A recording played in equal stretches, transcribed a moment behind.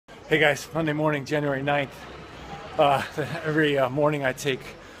Hey guys, Monday morning, January 9th. Every morning I take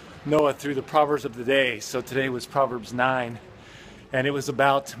Noah through the Proverbs of the day. So today was Proverbs 9, and it was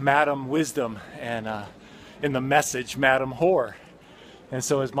about Madam Wisdom, and in the message, Madam Whore. And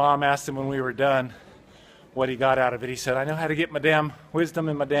so his mom asked him when we were done what he got out of it. He said, "I know how to get my damn wisdom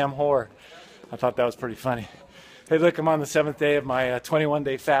and my damn whore." I thought that was pretty funny. Hey, look, I'm on the 7th day of my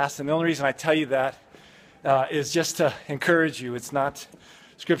 21-day fast, and the only reason I tell you that is just to encourage you. It's not...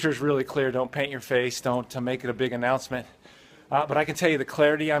 Scripture is really clear. Don't paint your face. Don't make it a big announcement. But I can tell you the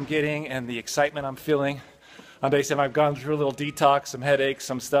clarity I'm getting and the excitement I'm feeling. On day 7, I've gone through a little detox, some headaches,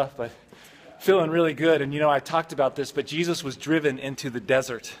 some stuff, but feeling really good. And you know, I talked about this, but Jesus was driven into the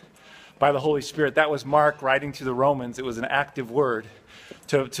desert by the Holy Spirit. That was Mark writing to the Romans. It was an active word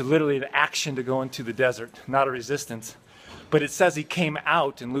to literally an action to go into the desert, not a resistance. But it says he came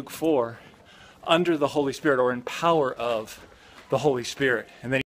out in Luke 4 under the Holy Spirit, or in power of the Holy Spirit. And then